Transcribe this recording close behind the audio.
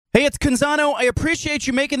Hey, it's Canzano. I appreciate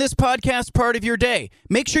you making this podcast part of your day.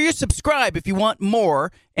 Make sure you subscribe if you want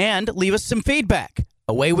more and leave us some feedback.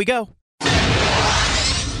 Away we go.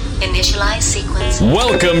 Initialize sequence.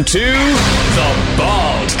 Welcome to The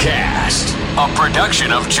Baldcast, a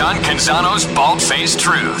production of John Canzano's Bald-Faced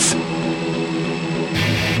Truth.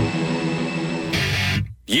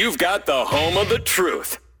 You've got the home of the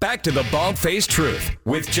truth. Back to The Bald-Faced Truth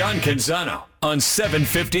with John Canzano on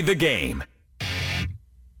 750 The Game.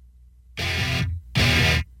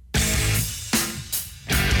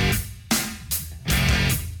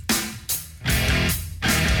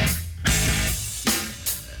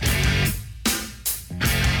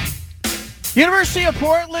 University of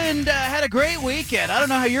Portland had a great weekend. I don't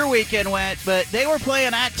know how your weekend went, but they were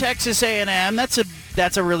playing at Texas A&M. That's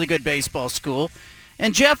a really good baseball school.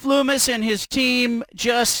 And Jeff Loomis and his team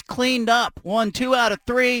just cleaned up, won 2 out of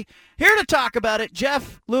 3. Here to talk about it,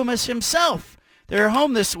 Jeff Loomis himself. They're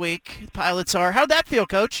home this week, the Pilots are. How'd that feel,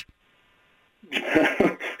 Coach?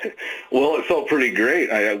 Well, it felt pretty great.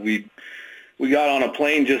 We got on a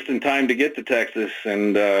plane just in time to get to Texas,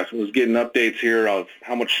 and was getting updates here of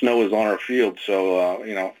how much snow is on our field. So,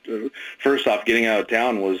 first off, getting out of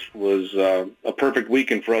town was a perfect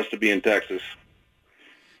weekend for us to be in Texas.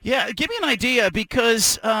 Yeah, give me an idea,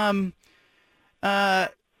 because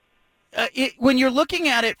when you're looking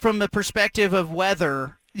at it from the perspective of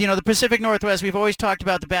weather, the Pacific Northwest, we've always talked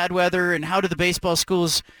about the bad weather and how do the baseball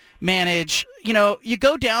schools manage. You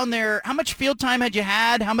go down there, how much field time had you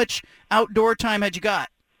had? How much outdoor time had you got?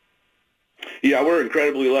 Yeah, we're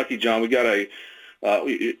incredibly lucky, John. We got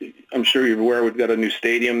I'm sure you're aware, we've got a new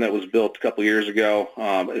stadium that was built a couple of years ago.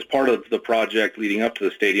 As part of the project leading up to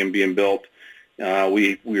the stadium being built,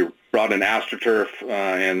 we brought in AstroTurf,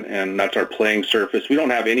 and that's our playing surface. We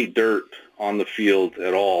don't have any dirt on the field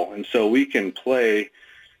at all, and so we can play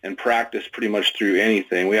and practice pretty much through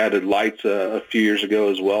anything. We added lights a few years ago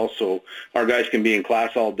as well, so our guys can be in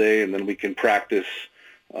class all day, and then we can practice.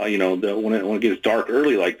 When it gets dark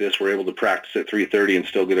early like this, we're able to practice at 3:30 and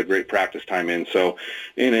still get a great practice time in. So,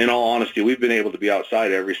 in all honesty, we've been able to be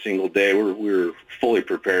outside every single day. We're fully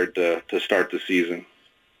prepared to start the season.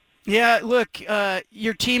 Yeah, look,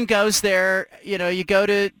 your team goes there. You go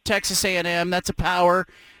to Texas A&M. That's a power.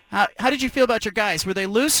 How did you feel about your guys? Were they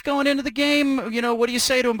loose going into the game? What do you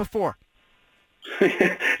say to them before?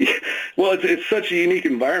 Well, it's such a unique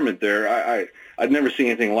environment there. I've never seen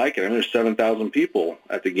anything like it. I mean, there's 7,000 people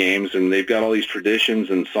at the games, and they've got all these traditions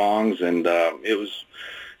and songs, and it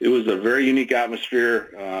was a very unique atmosphere,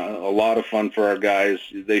 a lot of fun for our guys.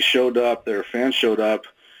 They showed up, their fans showed up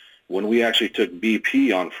when we actually took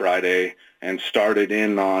BP on Friday and started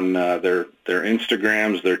in on their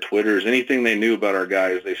Instagrams, their Twitters, anything they knew about our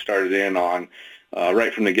guys, they started in on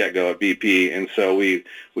right from the get-go at BP. And so we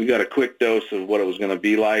got a quick dose of what it was going to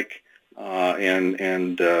be like,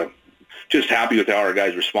 and just happy with how our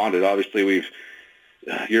guys responded. Obviously,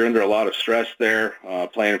 you're under a lot of stress there,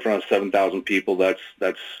 playing in front of 7,000 people. That's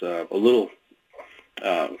a little.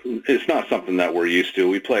 It's not something that we're used to.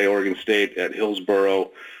 We play Oregon State at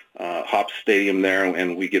Hillsboro, Hops Stadium there,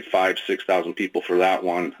 and we get 5,000-6,000 people for that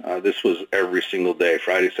one. This was every single day,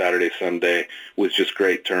 Friday, Saturday, Sunday, with just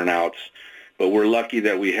great turnouts. But we're lucky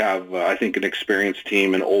that we have, I think, an experienced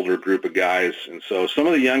team, an older group of guys. And so some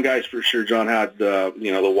of the young guys, for sure, John, had the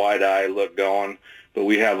wide-eye look going. But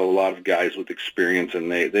we have a lot of guys with experience,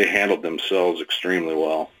 and they handled themselves extremely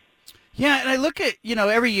well. Yeah, and I look at,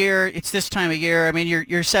 every year, it's this time of year. I mean,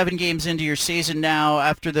 you're 7 games into your season now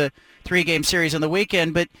after the 3-game series on the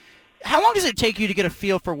weekend. But how long does it take you to get a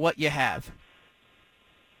feel for what you have?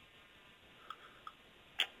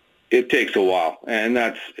 It takes a while, and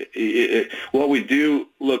that's what we do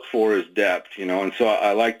look for is depth, and so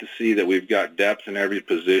I like to see that we've got depth in every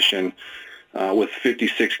position. With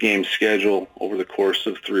 56 games schedule over the course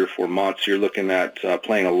of 3 or 4 months, you're looking at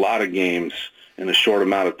playing a lot of games in a short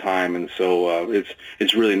amount of time, and so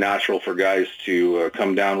it's really natural for guys to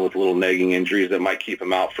come down with little nagging injuries that might keep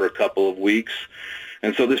them out for a couple of weeks.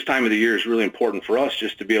 And so this time of the year is really important for us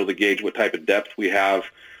just to be able to gauge what type of depth we have.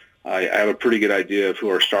 I have a pretty good idea of who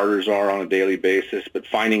our starters are on a daily basis, but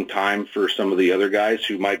finding time for some of the other guys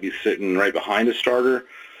who might be sitting right behind a starter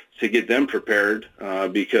to get them prepared,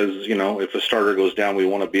 because, if a starter goes down, we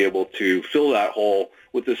want to be able to fill that hole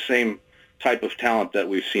with the same type of talent that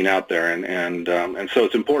we've seen out there. And so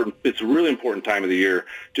it's important. It's a really important time of the year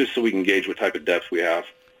just so we can gauge what type of depth we have.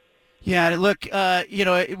 Yeah, look, we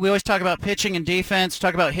always talk about pitching and defense,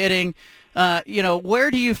 talk about hitting. Where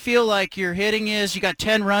do you feel like your hitting is? You got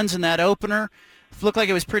 10 runs in that opener. It looked like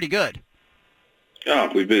it was pretty good. Oh,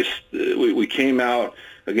 we came out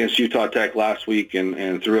against Utah Tech last week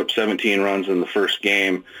and threw up 17 runs in the first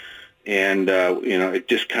game. And, it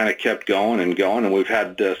just kind of kept going. And we've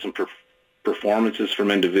had some performances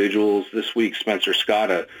from individuals. This week, Spencer Scott,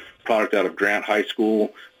 a product out of Grant High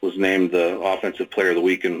School, was named the Offensive Player of the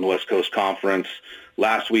Week in the West Coast Conference.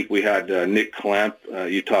 Last week, we had Nick Klemp,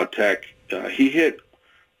 Utah Tech. He hit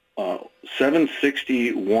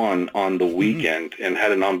 761 on the weekend and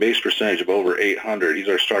had an on-base percentage of over 800. He's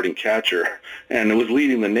our starting catcher, and it was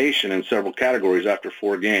leading the nation in several categories after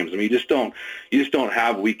 4 games. I mean, you just don't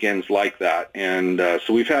have weekends like that. And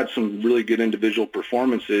so we've had some really good individual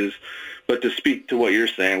performances. But to speak to what you're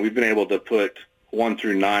saying, we've been able to put 1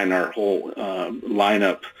 through 9, our whole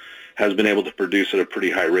lineup has been able to produce at a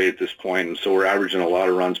pretty high rate at this point. And so we're averaging a lot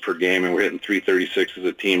of runs per game, and we're hitting 336 as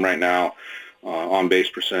a team right now.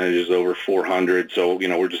 On-base percentage is over 400. So,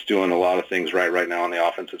 we're just doing a lot of things right now on the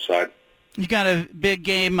offensive side. You got a big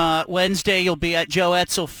game Wednesday. You'll be at Joe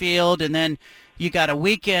Etzel Field, and then you got a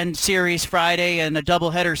weekend series Friday and a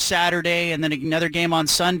doubleheader Saturday, and then another game on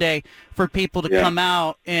Sunday for people to come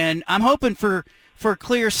out. And I'm hoping for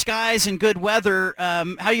clear skies and good weather.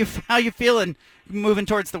 How you feeling moving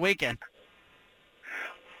towards the weekend?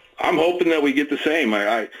 I'm hoping that we get the same.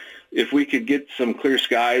 If we could get some clear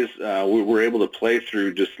skies, we're able to play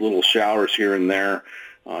through just little showers here and there.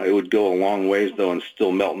 It would go a long ways, though, and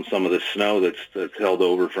still melting some of the snow that's held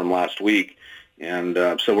over from last week. And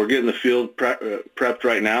so we're getting the field prepped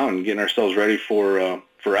right now and getting ourselves ready for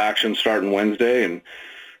action starting Wednesday.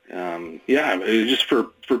 And just for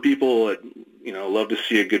people that love to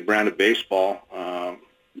see a good brand of baseball,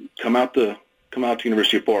 come out to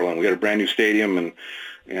University of Portland. We got a brand new stadium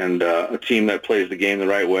and a team that plays the game the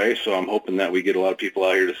right way. So I'm hoping that we get a lot of people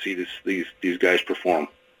out here to see these guys perform.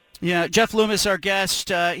 Yeah, Jeff Loomis, our guest.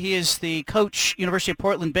 He is the coach, University of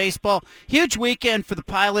Portland baseball. Huge weekend for the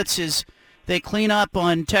Pilots as they clean up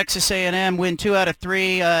on Texas A&M, win 2 out of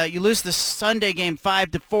 3. You lose the Sunday game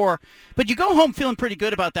 5-4, but you go home feeling pretty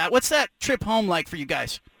good about that. What's that trip home like for you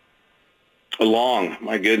guys? Long,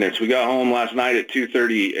 my goodness. We got home last night at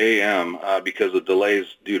 2:30 a.m. Because of delays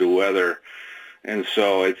due to weather. And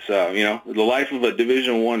so it's, the life of a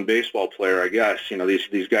Division I baseball player, I guess.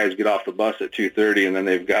 These guys get off the bus at 2:30, and then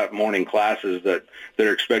they've got morning classes that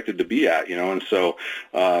they're expected to be at, and so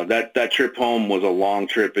that trip home was a long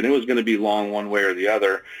trip, and it was going to be long one way or the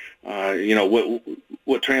other.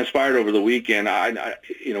 What transpired over the weekend,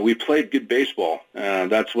 we played good baseball.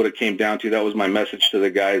 That's what it came down to. That was my message to the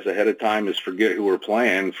guys ahead of time: is forget who we're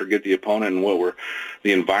playing, forget the opponent and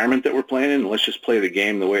the environment that we're playing in. Let's just play the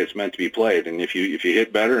game the way it's meant to be played. And if you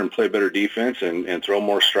hit better and play better defense and throw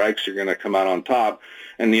more strikes, you're going to come out on top.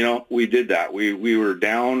 And we did that. We were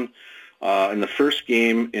down in the first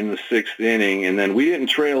game in the 6th inning, and then we didn't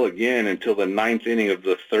trail again until the 9th inning of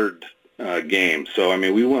the 3rd game. So,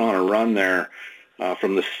 we went on a run there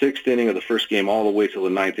from the 6th inning of the first game all the way till the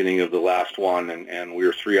 9th inning of the last one, and we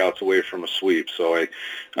were 3 outs away from a sweep. So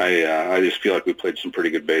I just feel like we played some pretty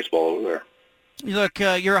good baseball over there. Look,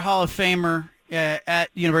 you're a Hall of Famer at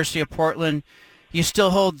University of Portland. You still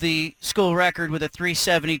hold the school record with a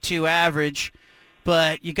 372 average,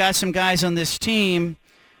 but you got some guys on this team.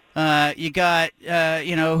 You got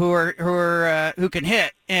who can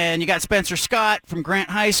hit, and you got Spencer Scott from Grant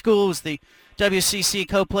High School, who's the WCC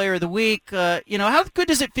Co-Player of the Week. How good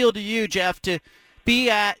does it feel to you, Jeff, to be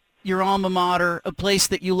at your alma mater, a place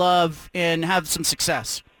that you love, and have some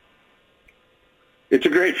success? It's a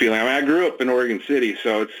great feeling. I grew up in Oregon City,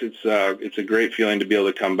 so it's a great feeling to be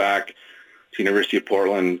able to come back to University of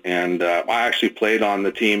Portland. And I actually played on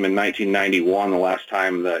the team in 1991, the last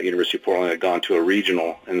time the University of Portland had gone to a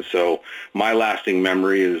regional. And so my lasting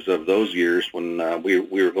memory is of those years when we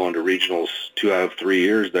were going to regionals 2 out of 3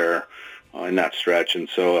 years there in that stretch. And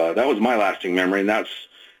so that was my lasting memory, and that's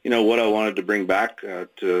what I wanted to bring back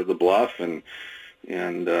to the Bluff. And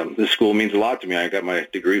this school means a lot to me. I got my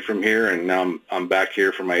degree from here, and now I'm back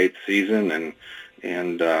here for my 8th season, and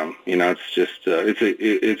it's just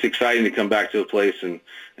it's exciting to come back to a place and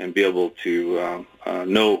be able to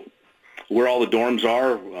know where all the dorms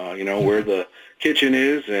are, where the kitchen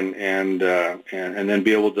is, and then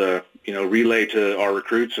be able to relay to our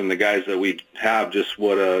recruits and the guys that we have just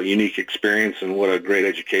what a unique experience and what a great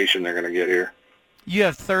education they're going to get here. You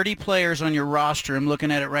have 30 players on your roster. I'm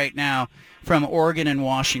looking at it right now, from Oregon and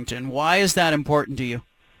Washington. Why is that important to you?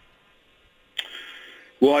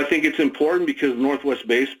 Well, I think it's important because Northwest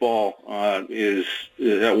baseball is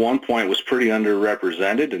at one point was pretty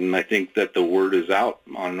underrepresented, and I think that the word is out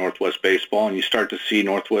on Northwest baseball, and you start to see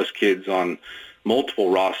Northwest kids on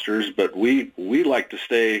multiple rosters, but we like to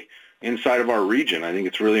stay inside of our region. I think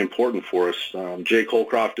it's really important for us. Jake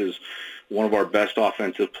Holcroft is one of our best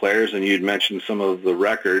offensive players, and you'd mentioned some of the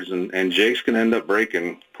records, and Jake's going to end up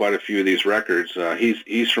breaking quite a few of these records.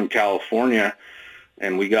 He's from California,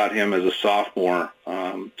 and we got him as a sophomore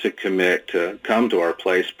to commit to come to our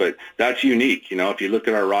place. But that's unique. If you look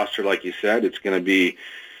at our roster, like you said, it's going to be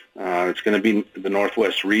the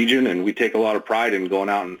Northwest region, and we take a lot of pride in going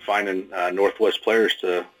out and finding Northwest players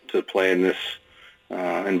to play in this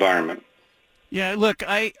environment. Yeah, look,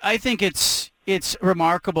 I think it's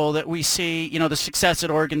remarkable that we see, the success at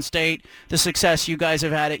Oregon State, the success you guys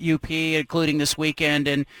have had at UP, including this weekend,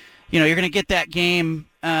 and, you're going to get that game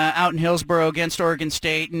out in Hillsborough against Oregon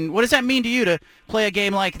State. And what does that mean to you to play a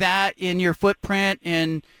game like that in your footprint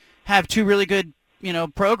and have two really good,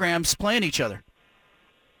 programs playing each other?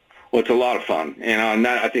 Well, it's a lot of fun, and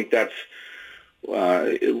I think that's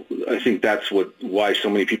why so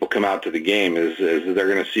many people come out to the game is they're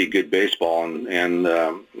going to see good baseball, and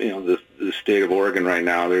the state of Oregon right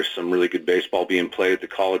now, there's some really good baseball being played at the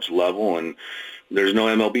college level, and there's no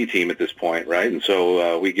MLB team at this point, right? And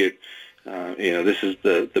so we get this is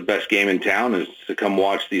the best game in town, is to come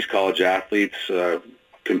watch these college athletes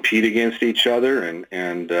compete against each other,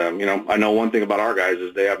 and I know one thing about our guys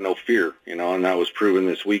is they have no fear, and that was proven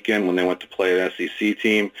this weekend when they went to play an SEC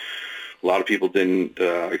team. A lot of people didn't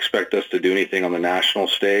expect us to do anything on the national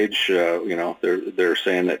stage. They're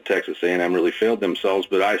saying that Texas A&M really failed themselves,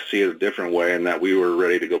 but I see it a different way, in that we were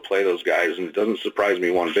ready to go play those guys, and it doesn't surprise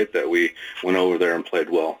me one bit that we went over there and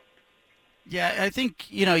played well. Yeah, I think,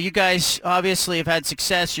 you guys obviously have had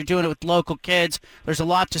success. You're doing it with local kids. There's a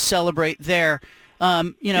lot to celebrate there.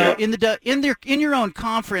 Yeah. In your own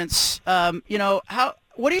conference, what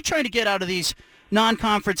are you trying to get out of these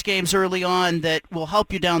non-conference games early on that will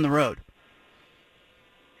help you down the road?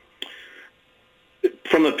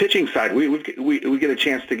 From the pitching side, we get a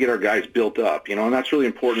chance to get our guys built up, and that's really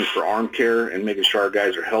important for arm care and making sure our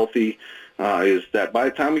guys are healthy, is that by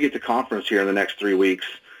the time we get to conference here in the next 3 weeks,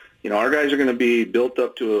 our guys are going to be built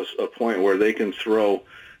up to a point where they can throw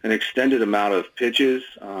an extended amount of pitches.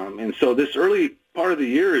 And so this early part of the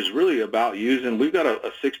year is really about we've got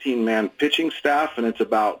a 16-man pitching staff, and it's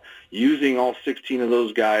about using all 16 of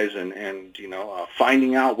those guys and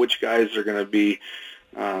finding out which guys are going to be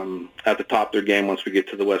at the top of their game once we get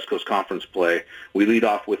to the West Coast Conference play. We lead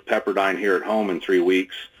off with Pepperdine here at home in 3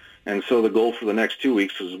 weeks. And so the goal for the next 2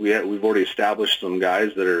 weeks is we've already established some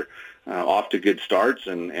guys that are off to good starts,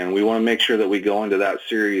 and we want to make sure that we go into that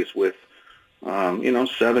series with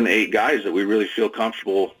 7, 8 guys that we really feel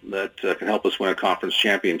comfortable that can help us win a conference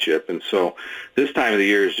championship. And so this time of the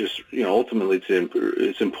year is just, ultimately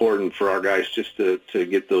it's important for our guys just to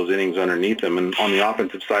get those innings underneath them, and on the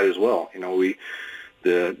offensive side as well.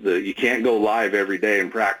 You can't go live every day in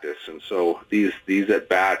practice, and so these at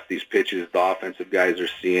bats, these pitches, the offensive guys are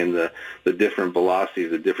seeing the different velocities,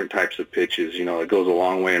 the different types of pitches. It goes a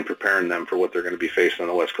long way in preparing them for what they're going to be facing on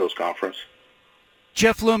the West Coast Conference.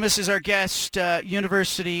 Jeff Loomis is our guest,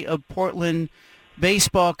 University of Portland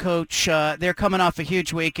baseball coach. They're coming off a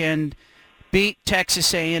huge weekend, beat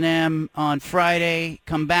Texas A&M on Friday,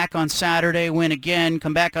 come back on Saturday, win again,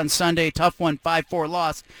 come back on Sunday, tough one, 5-4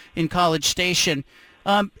 loss in College Station.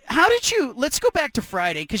 Let's go back to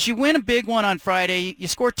Friday, because you win a big one on Friday, you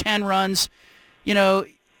score 10 runs. There are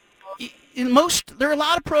a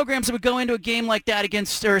lot of programs that would go into a game like that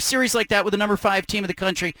or a series like that with the number 5 team of the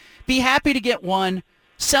country, be happy to get one,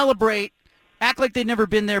 celebrate, act like they'd never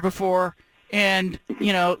been there before, and,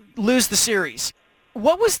 lose the series.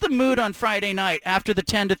 What was the mood on Friday night after the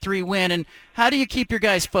 10-3 win, and how do you keep your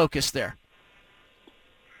guys focused there?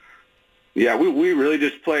 Yeah, we really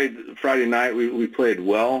just played Friday night. We played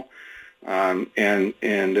well, and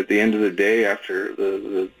at the end of the day, after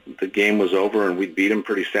the game was over and we beat them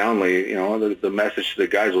pretty soundly, the message to the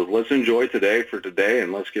guys was, let's enjoy today for today,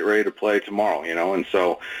 and let's get ready to play tomorrow. And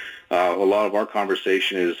so a lot of our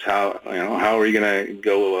conversation is how are you going to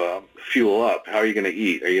go fuel up? How are you going to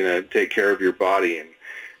eat? Are you going to take care of your body?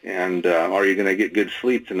 And are you going to get good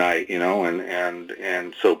sleep tonight?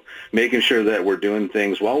 And so making sure that we're doing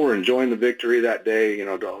things while we're enjoying the victory that day,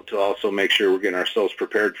 to also make sure we're getting ourselves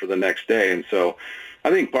prepared for the next day. And so I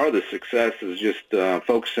think part of the success is just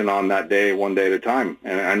focusing on that day, one day at a time.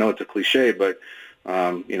 And I know it's a cliche, but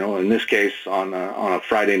in this case, on a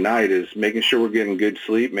Friday night, is making sure we're getting good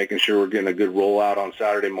sleep, making sure we're getting a good rollout on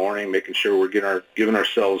Saturday morning, making sure we're giving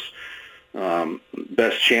ourselves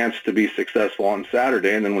best chance to be successful on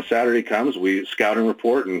Saturday. And then when Saturday comes, we scout and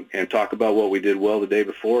report and talk about what we did well the day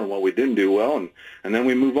before and what we didn't do well, and then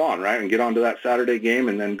we move on, right, and get on to that Saturday game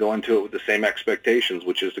and then go into it with the same expectations,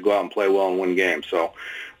 which is to go out and play well and win games. So,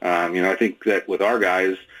 I think that with our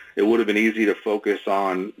guys, it would have been easy to focus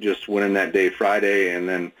on just winning that day Friday and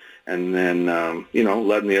then and then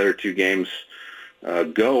letting the other two games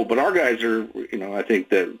go. But our guys are, I think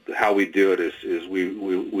that how we do it is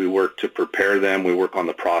we work to prepare them. We work on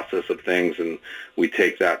the process of things, and we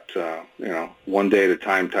take that, one day at a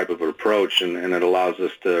time type of an approach, and it allows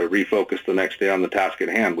us to refocus the next day on the task at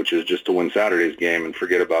hand, which is just to win Saturday's game and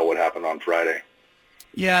forget about what happened on Friday.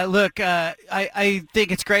 Yeah, look, I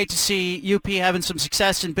think it's great to see UP having some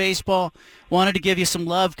success in baseball. Wanted to give you some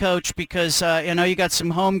love, Coach, because I know you got some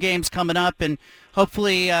home games coming up, and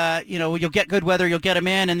hopefully, you'll get good weather, you'll get them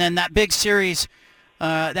in, and then that big series,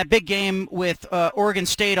 that big game with Oregon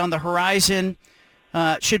State on the horizon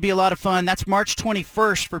should be a lot of fun. That's March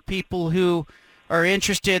 21st for people who are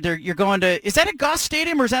interested. You're going to, is that at Goss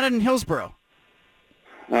Stadium or is that in Hillsboro?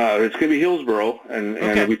 It's going to be Hillsboro,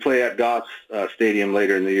 and we play at Goss Stadium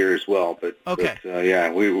later in the year as well. But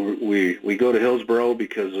we go to Hillsboro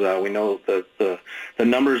because we know that the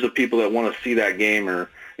numbers of people that want to see that game are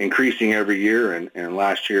increasing every year. And the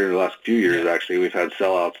last few years, actually, we've had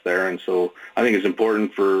sellouts there. And so I think it's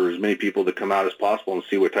important for as many people to come out as possible and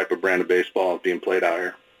see what type of brand of baseball is being played out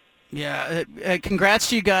here. Yeah,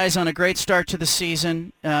 congrats to you guys on a great start to the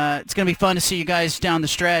season. It's going to be fun to see you guys down the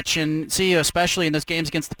stretch and see you especially in those games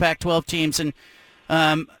against the Pac-12 teams. And,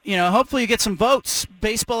 hopefully you get some votes.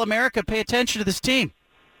 Baseball America, pay attention to this team.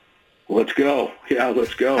 Let's go. Yeah,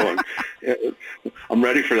 let's go. I'm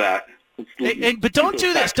ready for that. But don't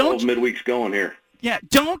do this. Don't midweek's going here. Yeah,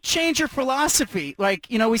 don't change your philosophy. Like,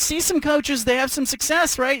 we see some coaches, they have some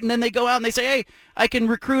success, right? And then they go out and they say, hey, I can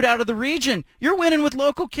recruit out of the region. You're winning with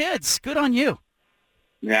local kids. Good on you.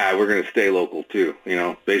 Yeah, we're going to stay local, too.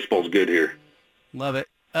 Baseball's good here. Love it.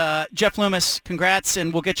 Jeff Loomis, congrats,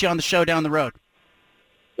 and we'll get you on the show down the road.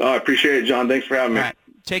 Oh, I appreciate it, John. Thanks for having me. All right,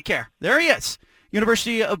 take care. There he is,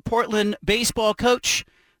 University of Portland baseball coach.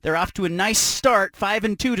 They're off to a nice start,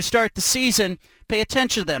 5-2 to start the season. Pay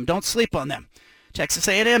attention to them. Don't sleep on them. Texas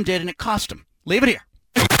A&M did, and it cost them. Leave it here.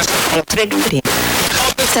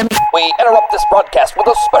 We interrupt this broadcast with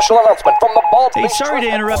a special announcement from the Bald Face Truth. Hey, sorry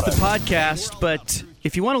to interrupt the Headquarters. podcast, but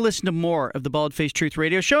if you want to listen to more of the Bald Face Truth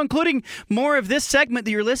Radio Show, including more of this segment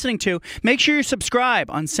that you're listening to, make sure you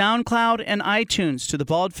subscribe on SoundCloud and iTunes to the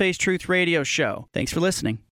Bald Face Truth Radio Show. Thanks for listening.